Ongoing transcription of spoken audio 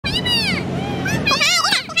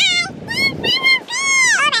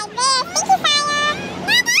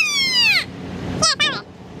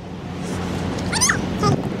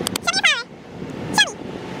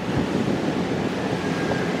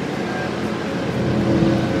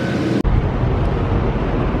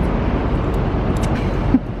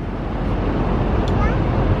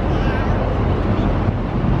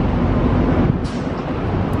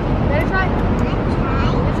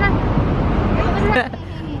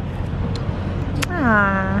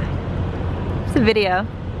Yeah. It's a video.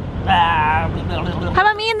 How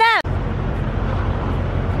about me and them?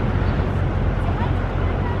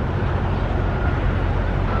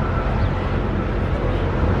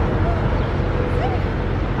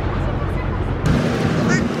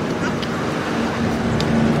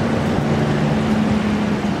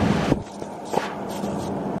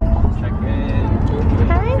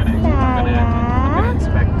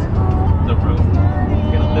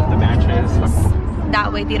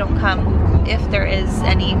 That way they don't come if there is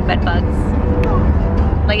any bed bugs.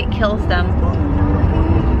 Like it kills them.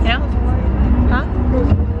 You know? Huh?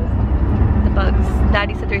 The bugs.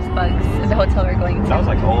 Daddy said there's bugs in the hotel we're going to. That was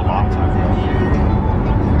like a long time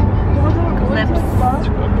ago. Lips.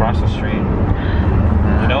 Across the street.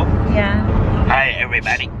 You know? Yeah. Hi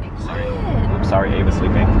everybody. Sorry. I'm sorry Ava's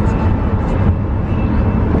sleeping.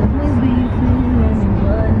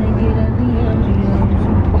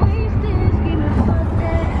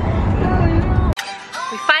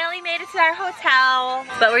 To our hotel,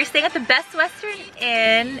 but we're staying at the Best Western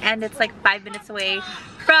Inn and it's like 5 minutes away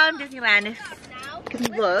from Disneyland. If you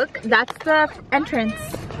can look, that's the entrance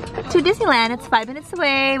to Disneyland. It's 5 minutes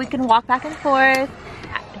away. We can walk back and forth.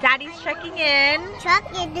 Daddy's checking in. Truck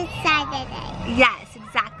is excited. Yes,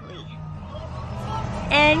 exactly.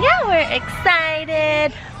 And yeah, we're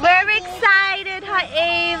excited. We're excited, huh,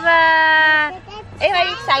 Ava? Ava, are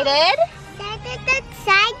you excited?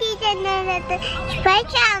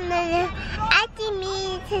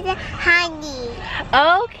 Honey.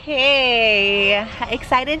 Okay.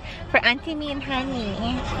 Excited for Auntie Me and Honey.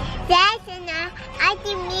 That's enough.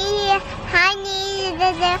 Auntie Me, Honey,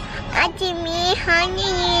 Auntie Me,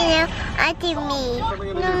 Honey, Auntie Me.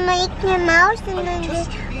 No, make the mouse and then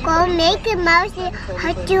go make a mouse in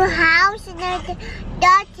her house and then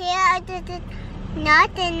not here, not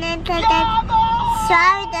in the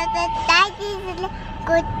sorry that daddy's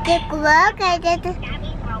good to work and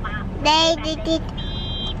they did it.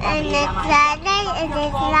 And the salad and the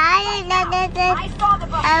salad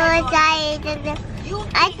I was tired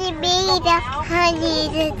I made the honey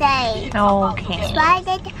today. Okay. Why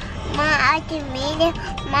did my auntie made it?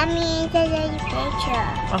 Mommy is a picture.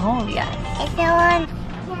 Oh yes. It's the one.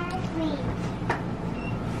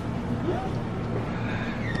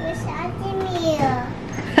 Where's Auntie Mia?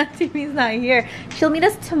 Auntie Me's not here. She'll meet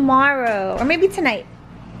us tomorrow or maybe tonight.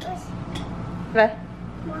 Babe.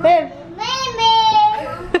 Mommy.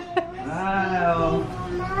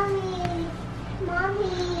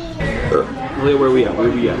 Where we at? Where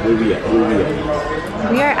we at?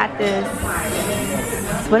 We are at this,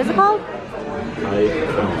 what is it called?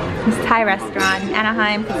 This Thai restaurant in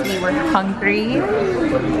Anaheim because we were hungry.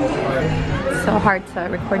 It's so hard to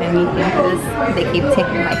record anything because they keep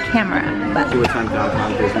taking my camera. But See what time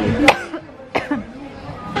downtown Disney.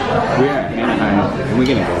 We're at Anaheim and we're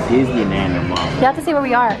gonna go Disneyland tomorrow. you have to say where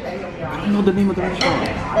we are. I don't know the name of the restaurant.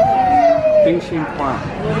 Bing Shing Park.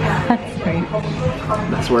 That's right.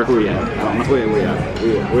 That's where we at. I don't know where we at.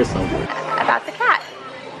 We're somewhere. About the cat.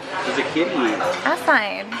 There's a kitty. That's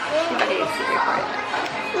fine. Everybody's super hard.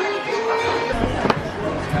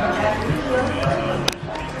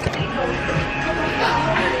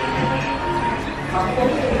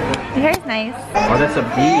 Your hair's nice. Oh, that's a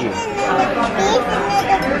bee.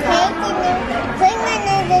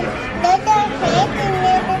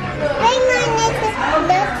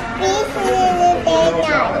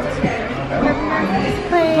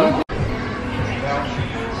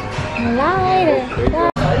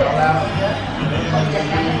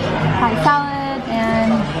 Thai salad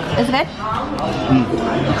and is it good?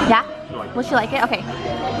 Yeah? Will she like it? Okay.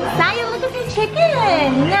 Saya, look at this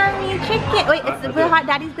chicken! Yummy chicken! Wait, it's real hot.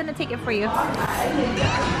 Daddy's gonna take it for you.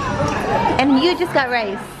 And you just got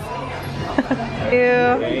rice.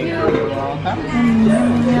 Yum.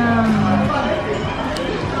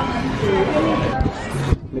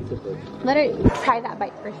 Let her try that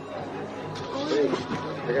bite first.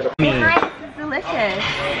 Hi, this is delicious.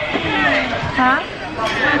 Huh?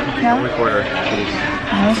 No? Recorder.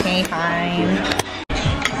 Okay, fine.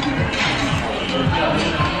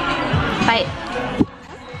 Bite.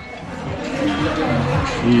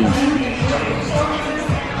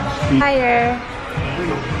 Higher.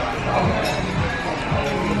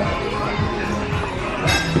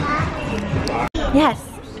 Yes.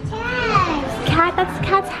 Cat, that's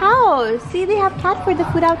Cat's house. See, they have cat for the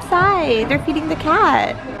food outside. They're feeding the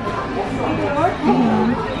cat.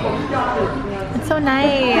 It's so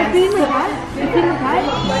nice.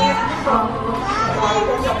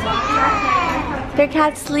 Their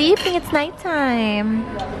cat's sleeping. It's nighttime.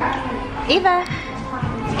 Ava,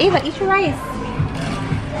 eat your rice.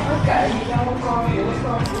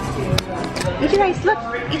 Eat your rice, look,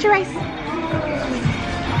 eat your rice.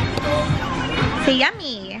 Say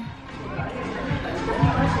yummy.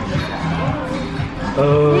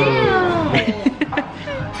 Oh.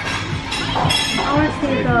 I want to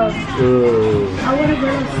stay though. I want to go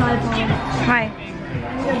outside though. Why?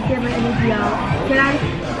 I'm going to get my energy out. Can I?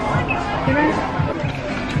 Can I?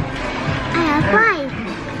 I have five.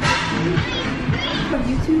 From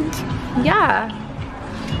YouTube? Yeah.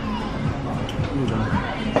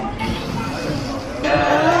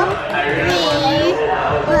 Three,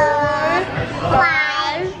 4,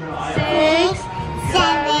 5, 6,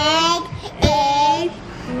 7, 8,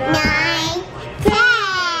 9, 10.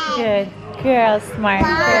 Good girl, smart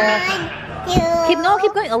girl. 1, 2,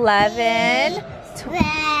 Keep going. 11,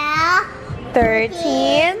 12,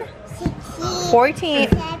 13, 16, 14,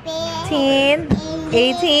 17,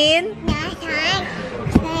 18, 19,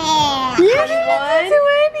 20. yes,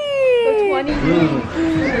 20. 20.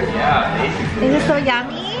 Is it so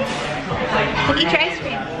yummy? Look, eat your ice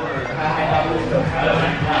cream.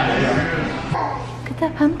 Look at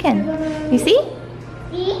that pumpkin. You see?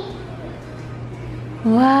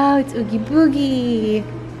 Wow, it's Oogie Boogie.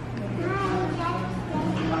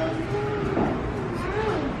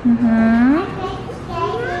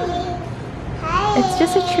 It's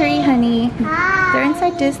just a tree, honey. They're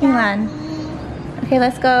inside Disneyland. Okay,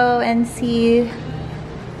 let's go and see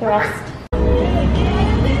the rest.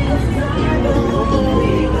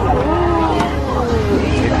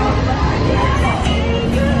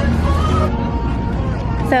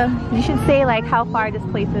 So, you should say like how far this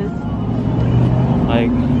place is.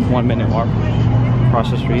 Like 1 minute walk across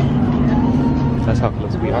the street. That's how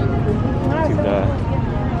close we are to the.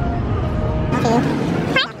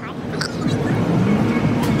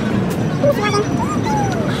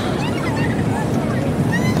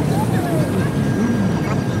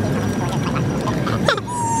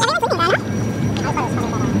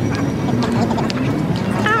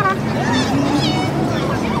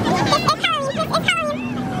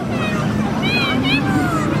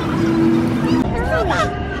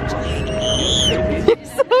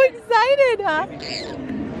 So excited, huh?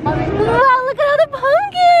 Wow, look at all the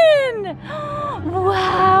pumpkin!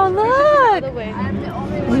 Wow, look!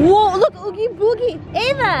 Whoa, look, Oogie Boogie!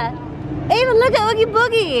 Ava! Ava, look at Oogie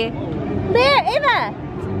Boogie! There, Ava!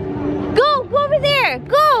 Go over there!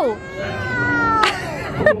 Go!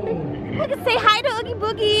 Look, say hi to Oogie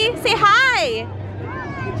Boogie! Say hi!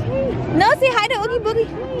 No, say hi to Oogie Boogie!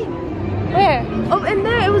 Where? Oh, and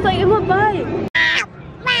there, it was like, it went by.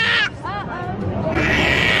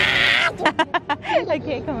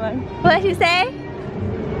 Okay, come on. What did you say?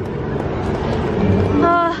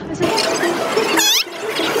 Oh, it's just...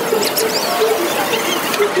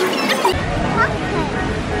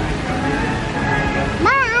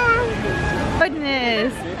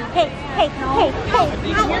 Goodness. Hey.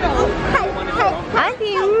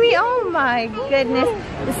 Auntie Rui, oh my goodness.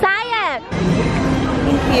 Saya!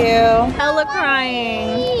 Thank you. Ella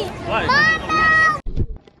crying.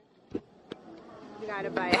 We gotta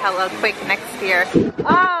buy a Hello quick next year.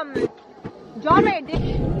 John Ray,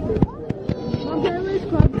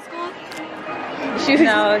 shoot.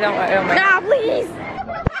 No, don't worry. No, please!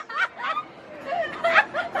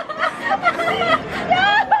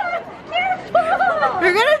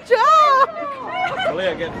 We're gonna jump!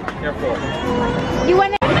 Leah, get careful. You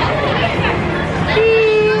wanna